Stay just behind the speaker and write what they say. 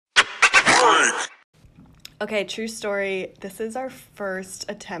Okay, true story. This is our first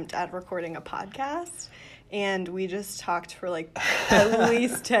attempt at recording a podcast, and we just talked for like at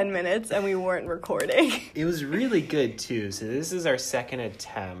least 10 minutes, and we weren't recording. It was really good, too. So this is our second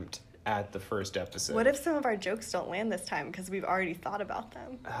attempt at the first episode. What if some of our jokes don't land this time because we've already thought about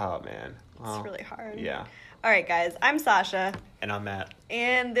them? Oh, man. Well, It's really hard. Yeah. All right, guys. I'm Sasha. And I'm Matt.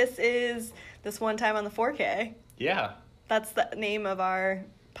 And this is This One Time on the 4K. Yeah. That's the name of our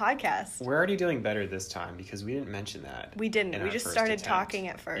podcast. We're already doing better this time because we didn't mention that. We didn't. We just started talking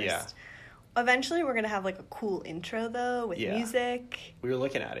at first. Yeah. Eventually, we're going to have like a cool intro, though, with music. We were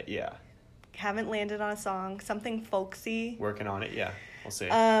looking at it, yeah. Haven't landed on a song. Something folksy. Working on it, yeah. We'll see.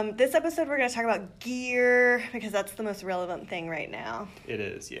 This episode, we're going to talk about gear because that's the most relevant thing right now. It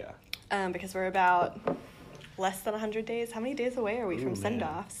is, yeah. Because we're about less than 100 days. How many days away are we from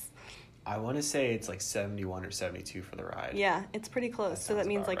send-offs? I want to say it's like 71 or 72 for the ride. Yeah, it's pretty close. So that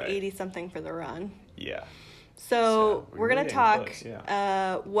means like 80-something for the run. Yeah. So we're going to talk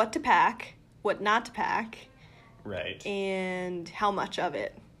close, what to pack, what not to pack. Right. And how much of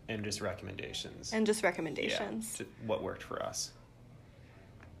it. And just recommendations. Yeah, what worked for us.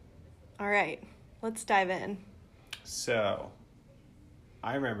 All right, let's dive in. So,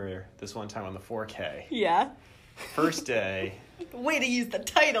 I remember this one time on the 4K. Yeah. First day. Way to use the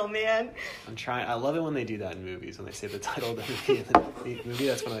title, man. I love it when they do that in movies, when they say the title of the movie.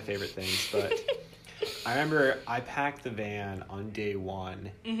 That's one of my favorite things. But I remember I packed the van on day one.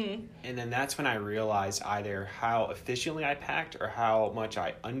 Mm-hmm. And then that's when I realized either how efficiently I packed or how much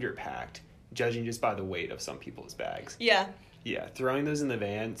I underpacked, judging just by the weight of some people's bags. Yeah. Yeah, throwing those in the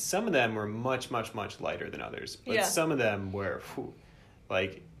van, some of them were much, much, much lighter than others. But some of them were,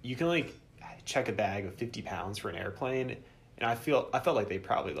 like, you can, like, check a bag of 50 pounds for an airplane, and I felt like they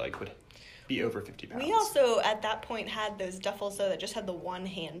probably, like, would be over 50 pounds. We also, at that point, had those duffels, though, that just had the one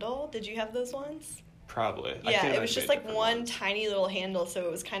handle. Did you have those ones? Probably. Yeah, it was just, like, one tiny little handle, so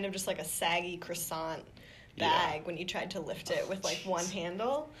it was kind of just, like, a saggy croissant bag when you tried to lift it with like one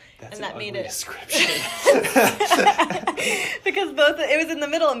handle. That's and that made it description. Because it was in the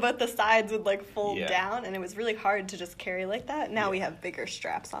middle and both the sides would like fold down, and it was really hard to just carry like that. Now we have bigger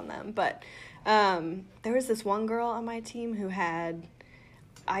straps on them, but there was this one girl on my team who had,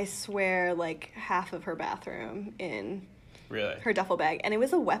 I swear, like half of her bathroom in her duffel bag, and it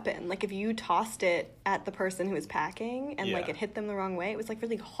was a weapon. Like if you tossed it at the person who was packing and like it hit them the wrong way, it was like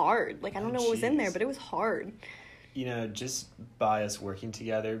really hard. Like I don't know what was in there, but it was hard. You know, just by us working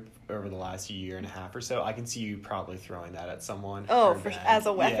together over the last year and a half or so, I can see you probably throwing that at someone. Oh, as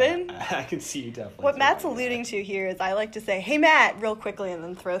a weapon? Yeah, I can see you definitely. What Matt's alluding to here is I like to say, "Hey, Matt," real quickly, and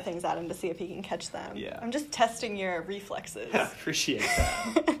then throw things at him to see if he can catch them. Yeah. I'm just testing your reflexes. Appreciate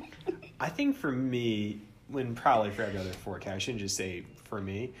that. I think for me, probably for every other 4K, I shouldn't just say for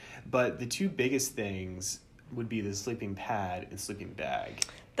me, but the two biggest things would be the sleeping pad and sleeping bag.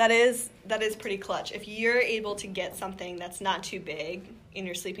 That is pretty clutch. If you're able to get something that's not too big in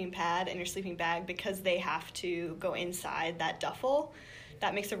your sleeping pad and your sleeping bag because they have to go inside that duffel,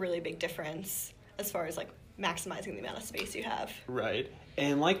 that makes a really big difference as far as like maximizing the amount of space you have. Right.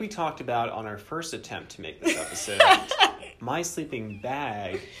 And like we talked about on our first attempt to make this episode, my sleeping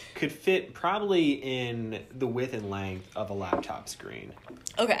bag could fit probably in the width and length of a laptop screen.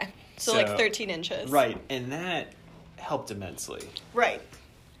 Okay. So like 13 inches. Right. And that helped immensely. Right.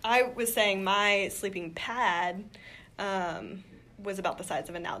 I was saying my sleeping pad was about the size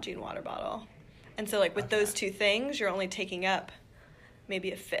of an Nalgene water bottle. And so like with those two things, you're only taking up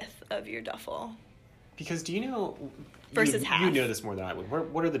maybe a fifth of your duffel. Because do you know... Versus half. You know this more than I would.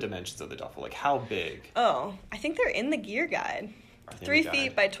 What are the dimensions of the duffel? Like, how big? Oh, I think they're in the gear guide. 3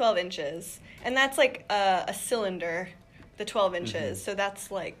 feet by 12 inches. And that's like a cylinder, the 12 inches. Mm-hmm. So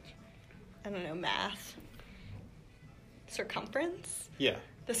that's like, I don't know, math. Circumference? Yeah.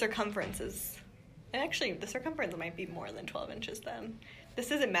 The circumference is... Actually, the circumference might be more than 12 inches then.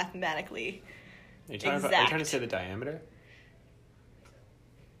 This isn't mathematically exact. Are you trying to say the diameter?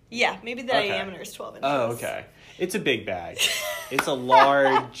 Yeah, maybe the diameter is 12 inches. Oh, okay. It's a big bag. It's a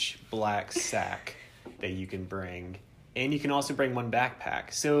large black sack that you can bring. And you can also bring one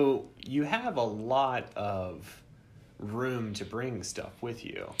backpack. So you have a lot of room to bring stuff with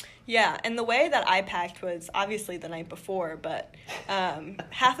you. Yeah, and the way that I packed was obviously the night before, but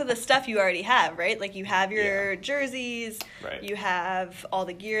half of the stuff you already have, right? Like you have your jerseys, you have all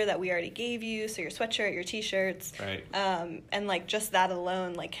the gear that we already gave you, so your sweatshirt, your t-shirts, right? And like just that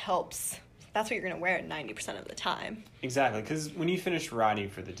alone like helps. That's what you're going to wear 90% of the time. Exactly, because when you finished riding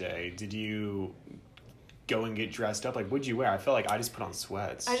for the day, did you go and get dressed up? Like, what'd you wear? I felt like I just put on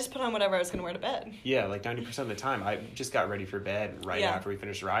sweats. I just put on whatever I was going to wear to bed. Yeah, like 90% of the time. I just got ready for bed right after we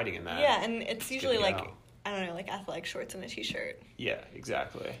finished riding and that. Yeah, and it's usually like, I I don't know, like athletic shorts and a t-shirt. Yeah,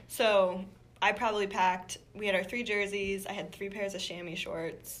 exactly. So I probably packed, we had our 3 jerseys, I had 3 pairs of chamois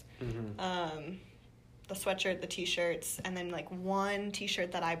shorts, the sweatshirt, the t-shirts, and then like 1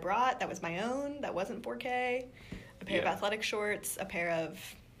 t-shirt that I brought that was my own, that wasn't 4K, a pair of athletic shorts, a pair of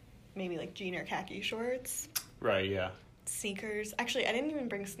maybe like jean or khaki shorts. Right, yeah. Sneakers. Actually, I didn't even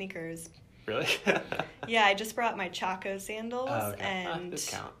bring sneakers. Really? Yeah, I just brought my Chaco sandals and this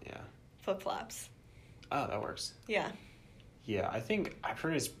count, yeah. flip-flops. Oh, that works. Yeah. Yeah, I think I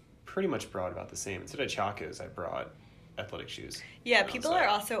pretty much brought about the same. Instead of Chacos, I brought athletic shoes. Yeah, people are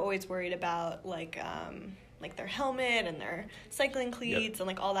also always worried about like their helmet and their cycling cleats and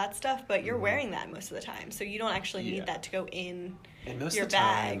like all that stuff, but you're wearing that most of the time, so you don't actually need that to go in and most your of the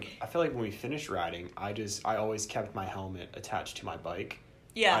time, bag. I feel like when we finished riding, I always kept my helmet attached to my bike.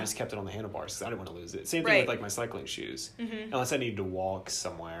 Yeah. I just kept it on the handlebars because I didn't want to lose it. Same thing with like my cycling shoes. Unless I needed to walk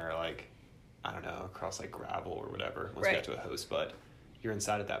somewhere, like, I don't know, across like gravel or whatever, once we got to a host, but you're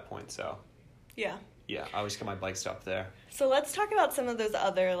inside at that point, so. Yeah. Yeah, I always kept my bike stuff there. So let's talk about some of those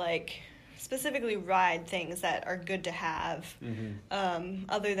other, like, specifically ride things that are good to have,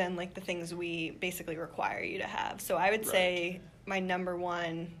 other than, like, the things we basically require you to have. So I would say my number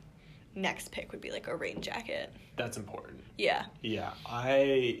one next pick would be, like, a rain jacket. That's important. Yeah. Yeah,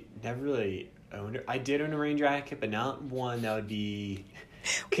 I never really owned it. I did own a rain jacket, but not one that would be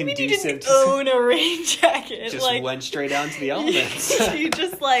conducive to own a rain jacket. Just like, went straight out to the elements. You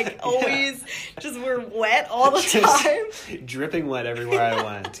just like always just were wet all the time. Dripping wet everywhere I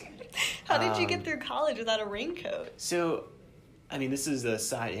went. How did you get through college without a raincoat? So, I mean, this is a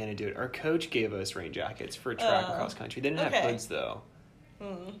side anecdote. Our coach gave us rain jackets for track and cross country. They didn't have hoods though.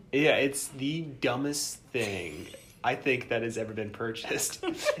 Yeah, it's the dumbest thing I think that has ever been purchased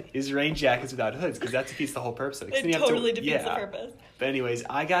is rain jackets without hoods, because that defeats the whole purpose of it. It totally defeats the purpose. But anyways,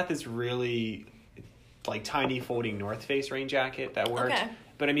 I got this really like tiny folding North Face rain jacket that worked. Okay.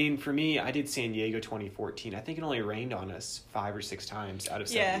 But I mean, for me, I did San Diego 2014. I think it only rained on us 5 or 6 times out of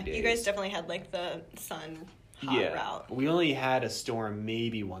 70 days. Yeah, you guys definitely had like the sun hot route. We only had a storm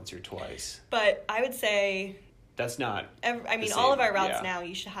maybe once or twice. But I would say that's not. I mean, all of our routes now,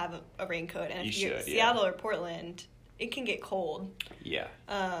 you should have a raincoat, and if you're Seattle or Portland, it can get cold. Yeah.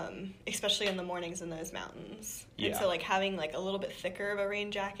 Especially in the mornings in those mountains. Yeah. And so like having like a little bit thicker of a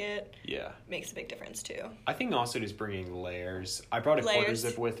rain jacket makes a big difference too. I think also just bringing layers. I brought a quarter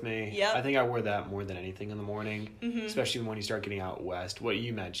zip with me. Yep. I think I wore that more than anything in the morning. Especially when you start getting out west. What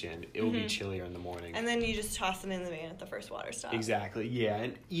you mentioned, it will be chillier in the morning. And then you just toss them in the van at the first water stop. Exactly. Yeah.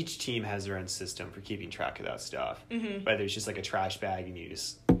 And each team has their own system for keeping track of that stuff. Whether it's just like a trash bag and you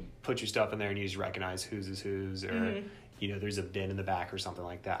just put your stuff in there and you just recognize whose is whose, or you know, there's a bin in the back or something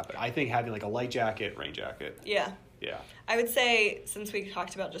like that. But I think having like a light jacket, rain jacket. Yeah. Yeah. I would say, since we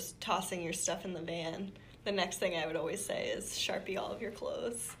talked about just tossing your stuff in the van, the next thing I would always say is Sharpie all of your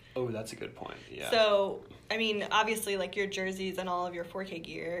clothes. Oh, that's a good point. Yeah. So, I mean, obviously, like, your jerseys and all of your 4K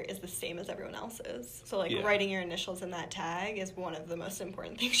gear is the same as everyone else's. So, like, writing your initials in that tag is one of the most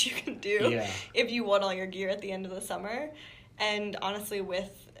important things you can do if you want all your gear at the end of the summer. And honestly,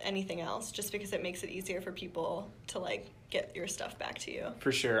 with anything else, just because it makes it easier for people to, like, get your stuff back to you.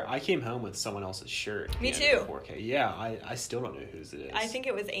 For sure. I came home with someone else's shirt. Me too. 4K. Yeah, I still don't know whose it is. I think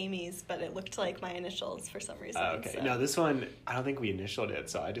it was Amy's, but it looked like my initials for some reason. Oh, okay. So. No, this one, I don't think we initialed it,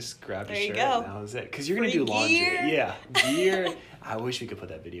 so I just grabbed a shirt. There you go. And that was it. Because you're going to do laundry. Gear. Yeah, gear. I wish we could put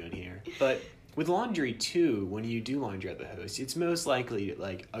that video in here. But with laundry, too, when you do laundry at the host, it's most likely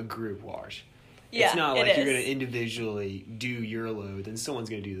like a group wash. Yeah, it's not like you're going to individually do your load and someone's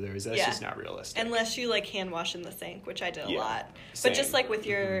going to do theirs. That's just not realistic. Unless you like hand wash in the sink, which I did a lot. Same. But just like with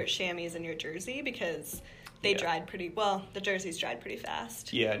your chamois and your jersey, because they dried the jerseys dried pretty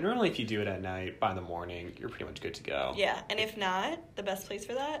fast. Yeah, normally if you do it at night, by the morning, you're pretty much good to go. Yeah, and if not, the best place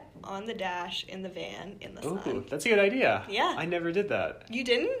for that, on the dash, in the van, in the sun. Ooh, that's a good idea. Yeah. I never did that. You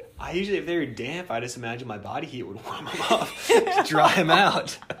didn't? I usually, if they were damp, I just imagine my body heat would warm them up, dry them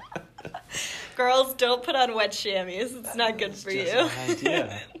out. Girls, don't put on wet chamois. It's not good for you. That's just an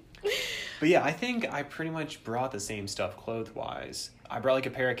idea. But yeah, I think I pretty much brought the same stuff clothes-wise. I brought like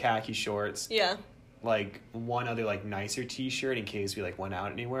a pair of khaki shorts. Yeah. Like one other like nicer t-shirt in case we like went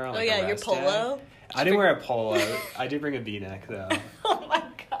out anywhere on like a rest your polo? Day. I didn't wear a polo. I did bring a V-neck though. Oh my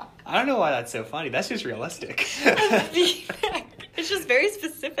god. I don't know why that's so funny. That's just realistic. A V-neck. It's just very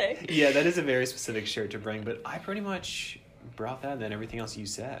specific. Yeah, that is a very specific shirt to bring, but I pretty much brought that and then everything else you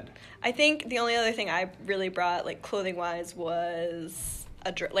said. I think the only other thing I really brought, like clothing-wise, was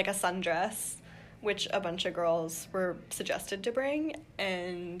a sundress, which a bunch of girls were suggested to bring,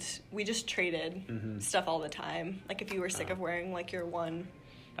 and we just traded stuff all the time. Like if you were sick of wearing like your one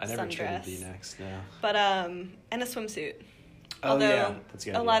I never sundress. traded V-necks, no. But, and a swimsuit. Oh, Although, yeah. That's a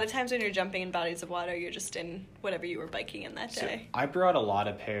good idea. lot of times when you're jumping in bodies of water, you're just in whatever you were biking in that day. So I brought a lot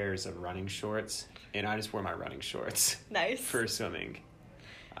of pairs of running shorts, and I just wore my running shorts. Nice. For swimming.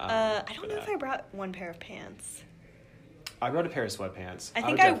 I don't know if I brought one pair of pants. I brought a pair of sweatpants. I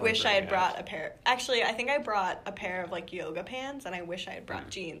think I wish I had brought a pair. Actually, I think I brought a pair of, like, yoga pants, and I wish I had brought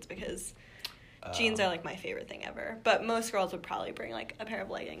jeans, because jeans are, like, my favorite thing ever. But most girls would probably bring, like, a pair of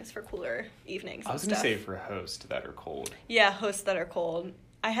leggings for cooler evenings I was going to say for hosts that are cold. Yeah, hosts that are cold.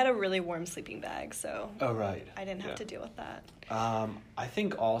 I had a really warm sleeping bag, so oh, right. I didn't have to deal with that. I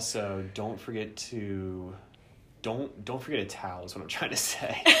think also don't forget a towel is what I'm trying to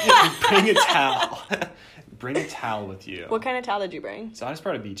say. Bring a towel. Bring a towel with you. What kind of towel did you bring? So I just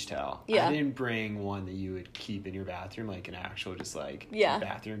brought a beach towel. Yeah. I didn't bring one that you would keep in your bathroom, like an actual just like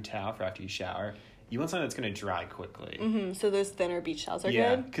bathroom towel for after you shower. You want something that's going to dry quickly. Mm-hmm. So those thinner beach towels are good?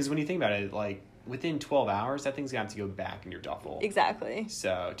 Yeah, because when you think about it, like within 12 hours, that thing's going to have to go back in your duffel. Exactly.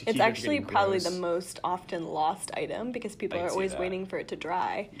 So it's actually probably the most often lost item, because people are always waiting for it to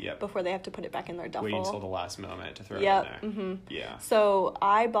dry before they have to put it back in their duffel. Waiting until the last moment to throw it in there. Mm-hmm. Yeah. So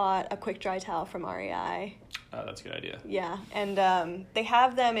I bought a quick dry towel from REI. Oh, that's a good idea. Yeah, and they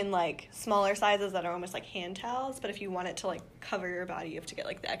have them in, like, smaller sizes that are almost like hand towels, but if you want it to, like, cover your body, you have to get,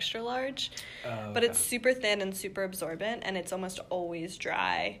 like, the extra large. Okay. But it's super thin and super absorbent, and it's almost always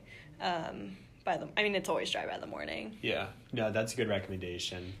dry it's always dry by the morning. Yeah. No, that's a good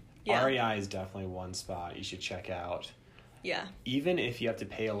recommendation. Yeah. REI is definitely one spot you should check out. Yeah. Even if you have to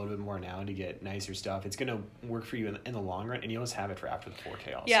pay a little bit more now to get nicer stuff, it's going to work for you in the long run, and you always have it for after the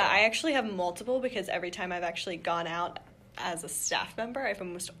 4K also. Yeah, I actually have multiple, because every time I've actually gone out as a staff member, I've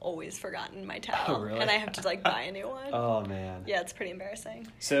almost always forgotten my towel. Oh, really? And I have to, like, buy a new one. Oh, man. Yeah, it's pretty embarrassing.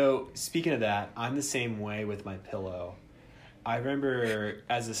 So, speaking of that, I'm the same way with my pillow. I remember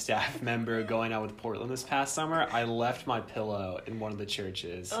as a staff member going out with Portland this past summer, I left my pillow in one of the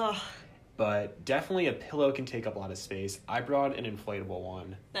churches. Ugh. But definitely a pillow can take up a lot of space. I brought an inflatable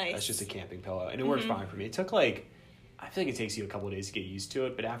one. Nice. That's just a camping pillow. And it worked fine for me. It took, I feel like it takes you a couple of days to get used to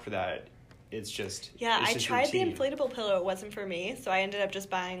it. But after that, it's just I tried routine. the inflatable pillow. It wasn't for me. So I ended up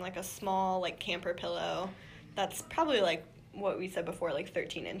just buying, like, a small, like, camper pillow. That's probably, like, what we said before, like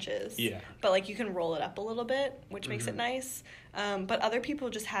 13 inches. Yeah. But, like, you can roll it up a little bit, which makes it nice. But other people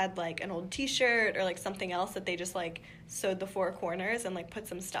just had, like, an old t-shirt or, like, something else that they just, like, sewed the four corners and, like, put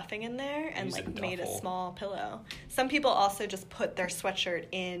some stuffing in there and, like, made a small pillow. Some people also just put their sweatshirt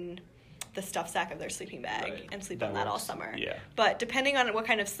in the stuff sack of their sleeping bag and sleep on that all summer. Yeah. But depending on what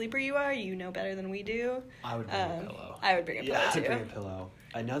kind of sleeper you are, you know better than we do. I would bring a pillow. I would bring a pillow, too. I'd bring a pillow.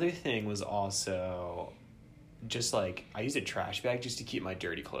 Another thing was also just, like, I used a trash bag just to keep my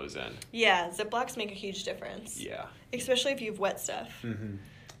dirty clothes in. Yeah, Ziplocs make a huge difference. Yeah. Especially if you have wet stuff. Mm-hmm.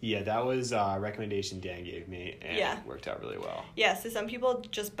 Yeah, that was a recommendation Dan gave me, and it worked out really well. Yeah, so some people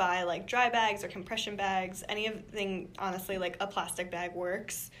just buy, like, dry bags or compression bags. Anything, honestly, like, a plastic bag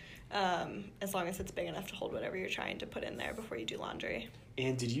works, as long as it's big enough to hold whatever you're trying to put in there before you do laundry.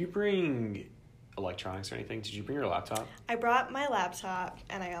 And did you bring electronics or anything? Did you bring your laptop? I brought my laptop,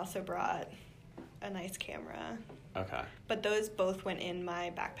 and I also brought a nice camera. Okay. But those both went in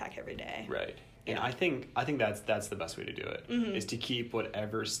my backpack every day. Right. And I think that's the best way to do it, is to keep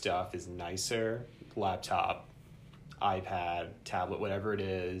whatever stuff is nicer, laptop, iPad, tablet, whatever it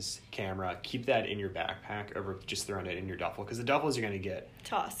is, camera, keep that in your backpack over just throwing it in your duffel, because the duffels you're going to get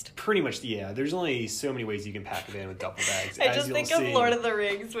tossed. Pretty much, yeah. There's only so many ways you can pack it in with duffel bags. I just think of Lord of the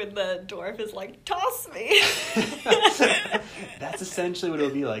Rings when the dwarf is like, toss me. That's essentially what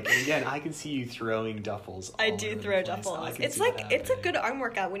it'll be like. And again, I can see you throwing duffels. I do throw duffels. It's like, it's a good arm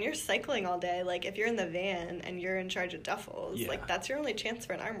workout when you're cycling all day. Like, if you're in the van and you're in charge of duffels, like, that's your only chance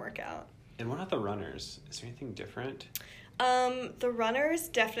for an arm workout. And what about the runners? Is there anything different? The runners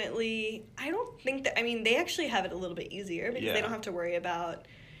definitely, I don't think that, I mean, they actually have it a little bit easier because they don't have to worry about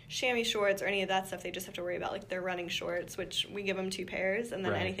chamois shorts or any of that stuff. They just have to worry about, like, their running shorts, which we give them 2 pairs, and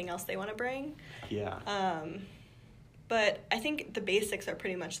then anything else they want to bring. Yeah. But I think the basics are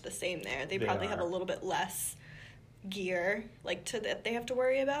pretty much the same there. They probably have a little bit less gear, like, that they have to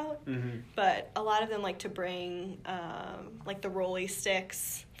worry about. Mm-hmm. But a lot of them like to bring, like, the rolly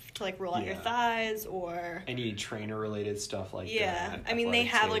sticks to, like, roll out your thighs, or any trainer related stuff like that. I mean, they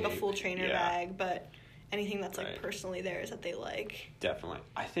have like a full trainer bag, but anything that's like personally theirs that they like. Definitely.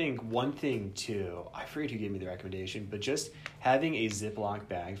 I think one thing too, I forget who gave me the recommendation, but just having a Ziploc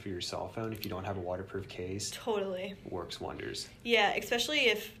bag for your cell phone if you don't have a waterproof case totally works wonders. Yeah, especially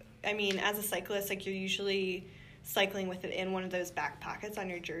if, I mean, as a cyclist, like, you're usually cycling with it in one of those back pockets on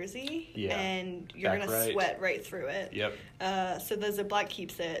your jersey. Yeah. And you're going to sweat right through it. Yep. So the Ziploc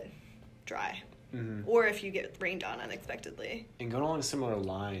keeps it dry. Mm-hmm. Or if you get rained on unexpectedly. And going along similar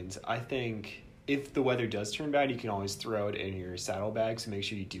lines, I think if the weather does turn bad, you can always throw it in your saddlebag, so make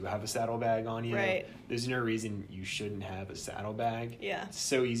sure you do have a saddlebag on you. Right. There's no reason you shouldn't have a saddlebag. Yeah. It's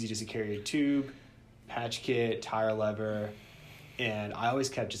so easy just to carry a tube, patch kit, tire lever, and I always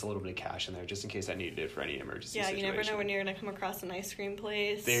kept just a little bit of cash in there just in case I needed it for any emergency situation. You never know when you're going to come across an ice cream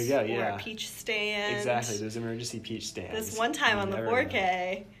place. There you go, yeah. Or a peach stand. Exactly, those emergency peach stands. This one time on the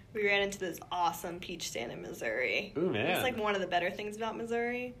 4K, we ran into this awesome peach stand in Missouri. Ooh, man. It's like one of the better things about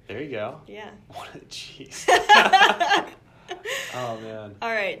Missouri. There you go. Yeah. Jeez. Oh, man.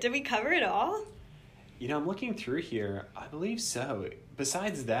 All right, did we cover it all? You know, I'm looking through here. I believe so.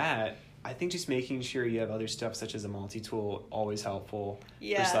 Besides that, I think just making sure you have other stuff such as a multi-tool, always helpful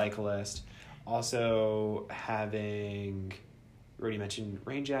for cyclists. Also having, we already mentioned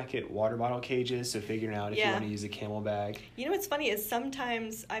rain jacket, water bottle cages, so figuring out if you want to use a camel bag. You know what's funny is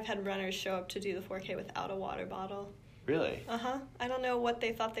sometimes I've had runners show up to do the 4K without a water bottle. Really? Uh-huh. I don't know what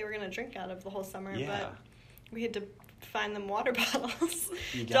they thought they were going to drink out of the whole summer, but we had to find them water bottles.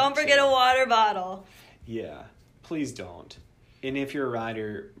 Don't forget a water bottle. Yeah, please don't. And if you're a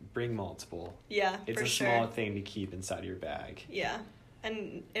rider, bring multiple. Yeah, it's a small thing to keep inside your bag. Yeah,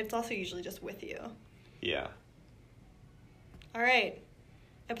 and it's also usually just with you. Yeah. All right,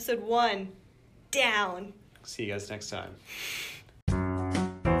 episode 1, down. See you guys next time.